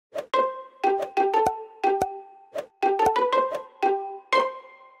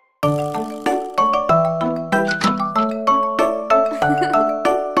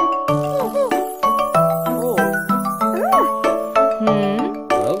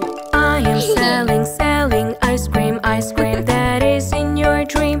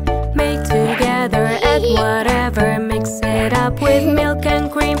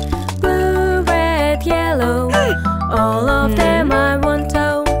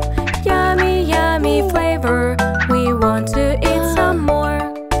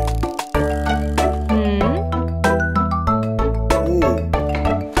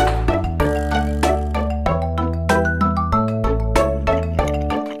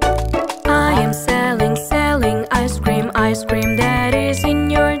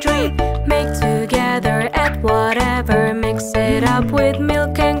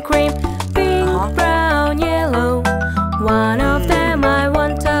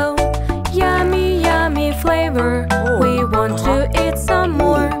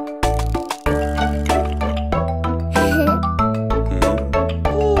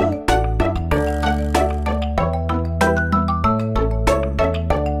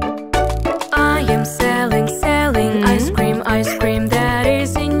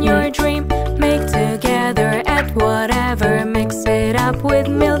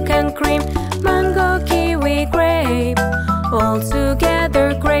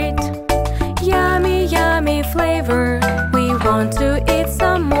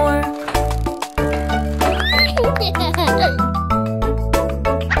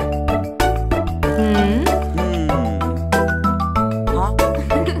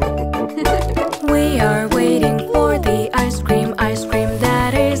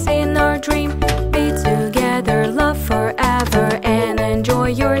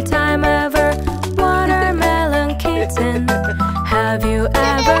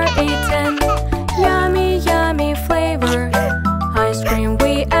are eaten. Yummy, yummy flavor. Ice cream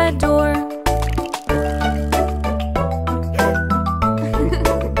we adore.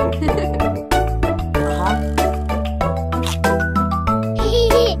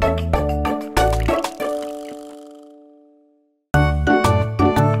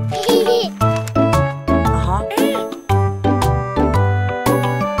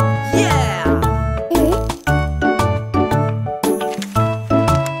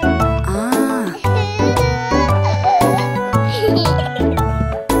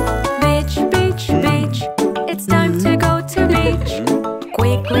 Beach, beach, beach. It's time to go to beach.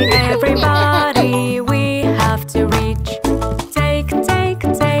 Quickly, everybody, we have to reach. Take, take,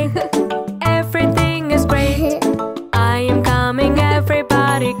 take. Everything is great. I am coming,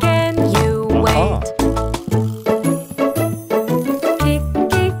 everybody. Can you wait? Kick,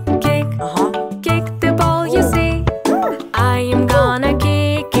 kick, kick. Kick the ball, you see. I am gonna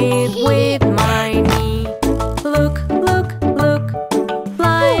kick it with my knee. Look, look, look.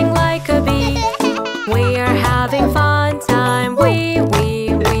 Flying like a bee. We are having fun time. We.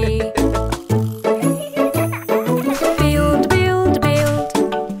 Build, build,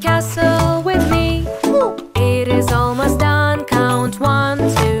 build. Castle with me. It is almost done. Count 1,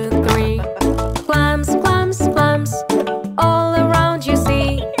 2, 3. Clams, clams, clams. All around you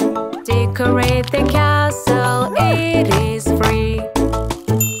see. Decorate the castle. It is free.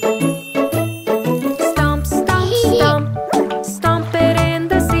 Stomp, stomp, stomp. Stomp it in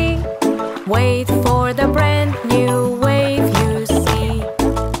the sea. Wait for the brand new wave you see.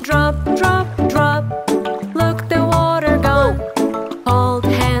 Drop, drop, drop. Look, the water gone. Hold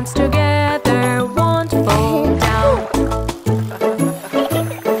hands together, won't fall down.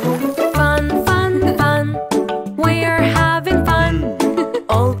 Fun, fun, fun. We're having fun.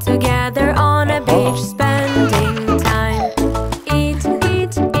 All together on a beach, spending time. Eat,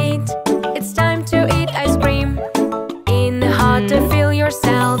 eat, eat. It's time to eat ice cream. In the hot to feel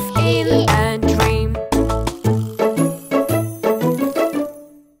yourself in a dream.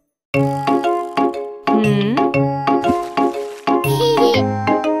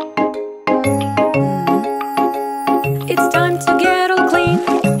 It's time to get all clean,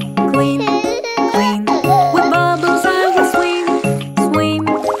 clean, clean. With bubbles I will swim, swim,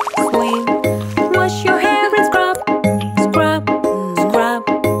 swim. Wash your hair and scrub, scrub, scrub.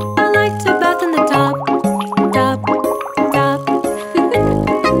 I like to bath in the tub, tub, tub.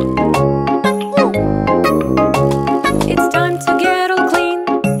 It's time to get all clean,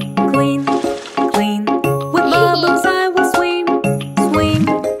 clean, clean. With bubbles I will swim, swim,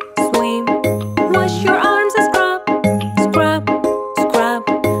 swim. Wash your arms and scrub, scrub, scrub.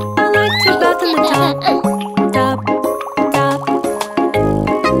 I like to bath in the tub, tub, tub.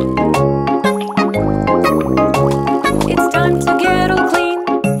 It's time to get all clean,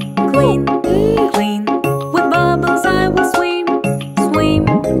 clean, clean. With bubbles I will swim, swim,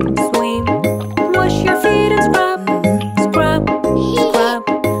 swim. Wash your feet and scrub, scrub, scrub.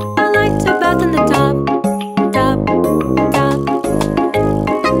 I like to bath in the tub, tub, tub.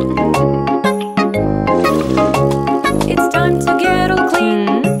 It's time to get all clean,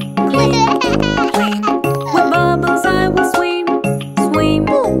 clean, clean. With bubbles I will swim, swim,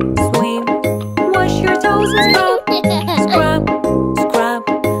 swim. Wash your toes and scrub, scrub, scrub.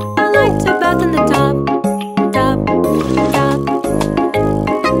 I like to bath in the tub, tub, tub.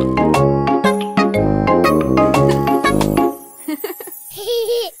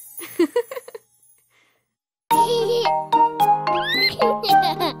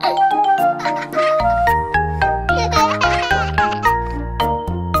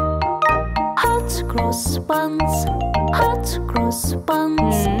 Hot cross buns, hot cross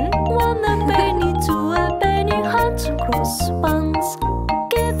buns. One a penny, two a penny, hot cross buns.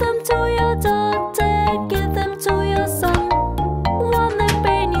 Give them to your daughter, give them to your son. One a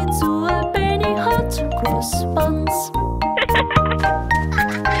penny, two a penny, hot cross buns.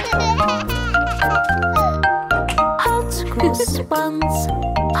 Hot cross buns,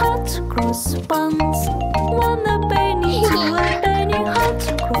 hot cross buns. One a penny, two a penny, hot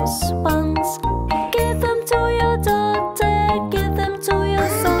cross buns. Give them to your daughter, give them to your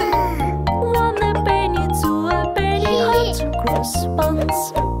son. One a penny, two a penny, hot cross buns.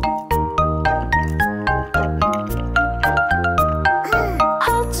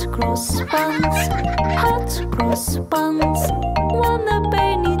 Hot cross buns, hot cross buns. One a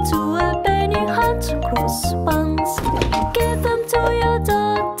penny, two a penny, hot cross buns. Give them to your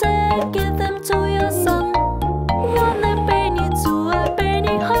daughter, give them to your son. One a penny, two a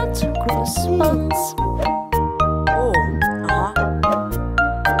penny, hot cross buns.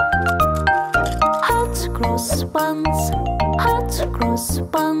 Hot cross buns, hot cross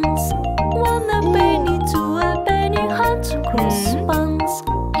buns. buns. 1 a penny, 2 a penny, hot cross buns.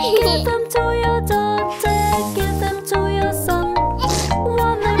 Give them to your daughter, give them to your son.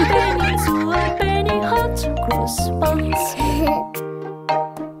 1 a penny, 2 a penny, hot cross buns.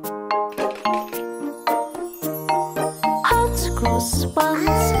 Hot cross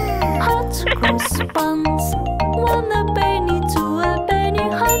buns, hot cross buns. 1 a penny, 2 a penny,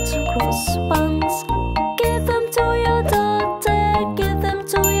 hot cross buns. Give them to your daughter, give them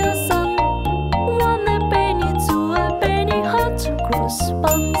to your son. 1 a penny, 2 a penny, hot cross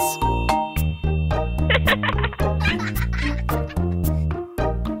buns.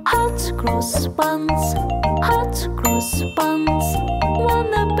 Hot cross buns, hot cross buns.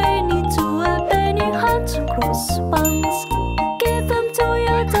 1 a penny, 2 a penny, hot cross buns. Give them to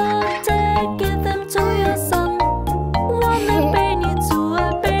your daughter, give them to your son. 1 a penny, 2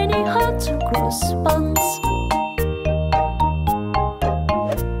 a penny, hot cross buns.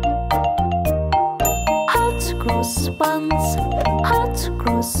 Hot cross buns, hot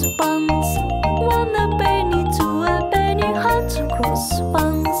cross buns. 1 a penny, 2 a penny, hot cross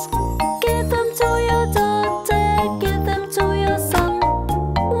buns. Give them to your daughter, give them to your son.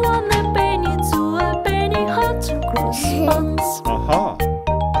 1 a penny, 2 a penny, hot cross buns. Aha!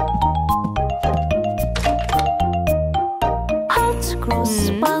 Hot cross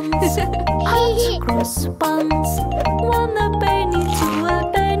buns, hot cross buns. 1 a penny, 2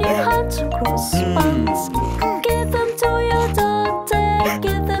 a penny, hot cross buns. Give them to your daughter,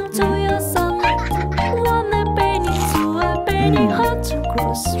 give them to your son. 1 a penny, 2 a penny, hot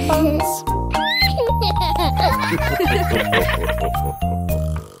cross buns.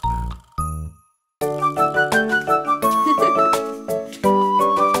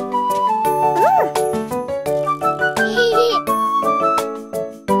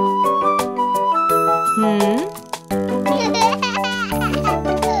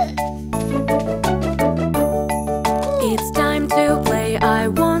 It's time to play. I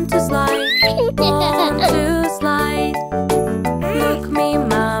want to slide, want to slide. Look me,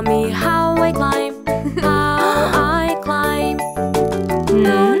 mommy, how I climb, how I climb.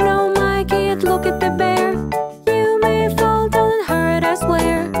 No, no, my kid, look at the bear. You may fall down and hurt, I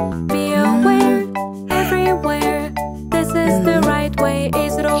swear. Be aware, everywhere. This is the right way,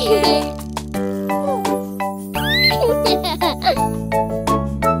 is it okay?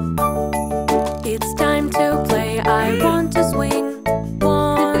 It's time to play. I want to swing,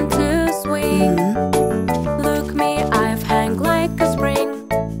 want to swing. Look me, I've hung like a spring,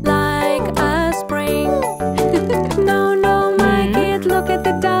 like a spring. No, no, my kid, look at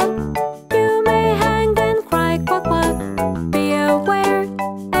the duck. You may hang and cry, quack, quack. Be aware,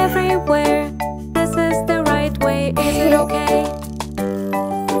 everywhere. This is the right way, is it okay?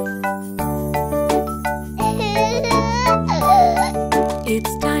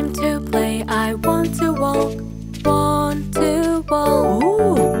 It's time to play. I want to walk, want to walk.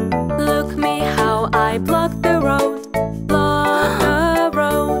 Look me, how I block the road, block the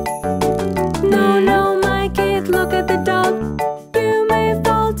road. No, no, my kid, look at the dog. You may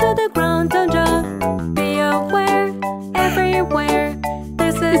fall to the ground, don't jump. Be aware, everywhere.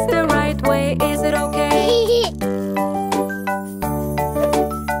 This is the right way, is it okay?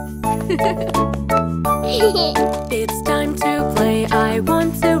 It's time to play. I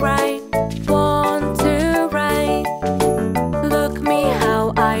want to ride, want to ride. Look me,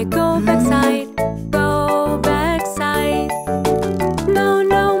 how I go backside, go backside. No,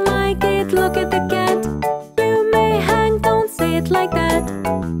 no, my kid, look at the cat. You may hang, don't sit like that.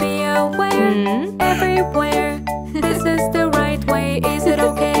 Be aware, everywhere. This is the right way, is it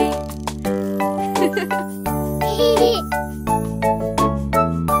okay?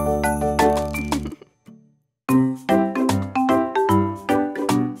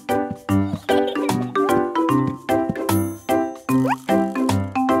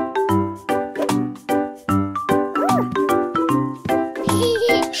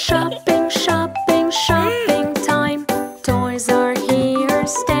 Shopping, shopping, shopping time. Toys are here,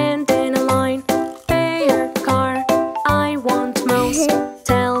 stand in a line. Fair car, I want most.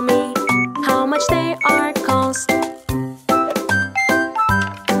 Tell me how much they are cost.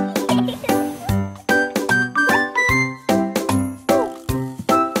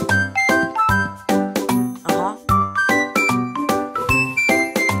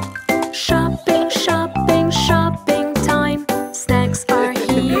 Shopping, shopping, shopping time. Snacks are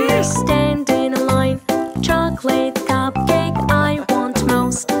here, stand in a line. Chocolate cupcake, I want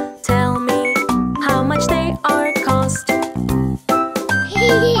most.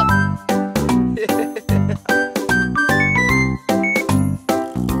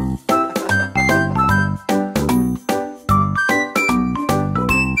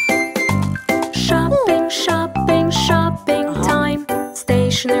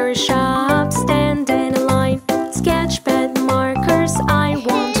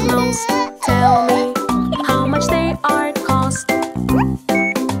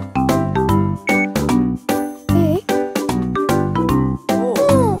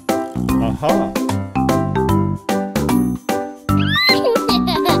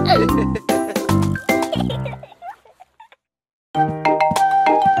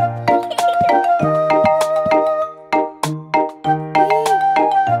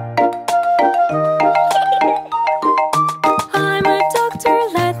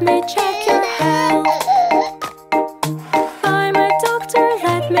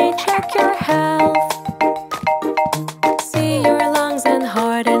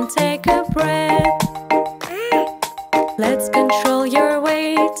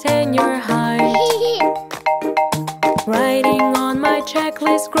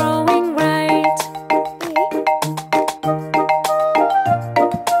 growing right.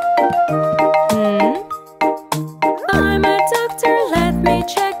 I'm a doctor, let me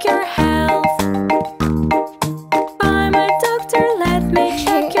check your health. I'm a doctor, let me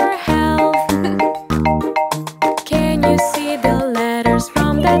check your health. Can you see the letters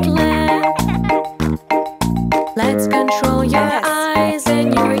from that lamp? Let's control your eyes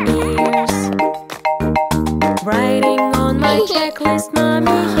and your ears. Writing on my checklist,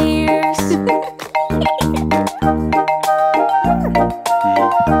 mommy hears.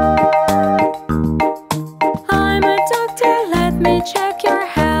 I'm a doctor, let me check your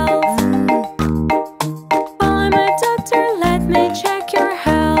health. I'm a doctor, let me check your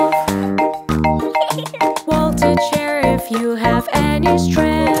health. Wall to chair if you have any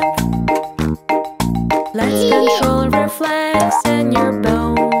strength. Let's control reflex and your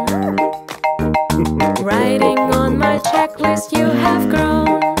bone. Writing on my checklist, you have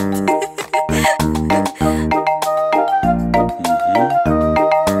grown.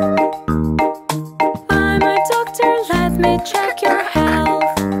 I'm a doctor, let me check your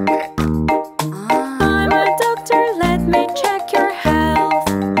health. I'm a doctor, let me check your health.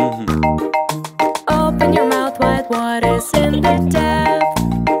 Open your mouth wide, what is in the depth?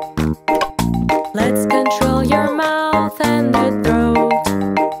 Let's control your mouth and the throat.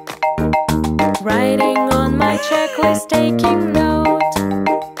 Writing on my checklist, taking note.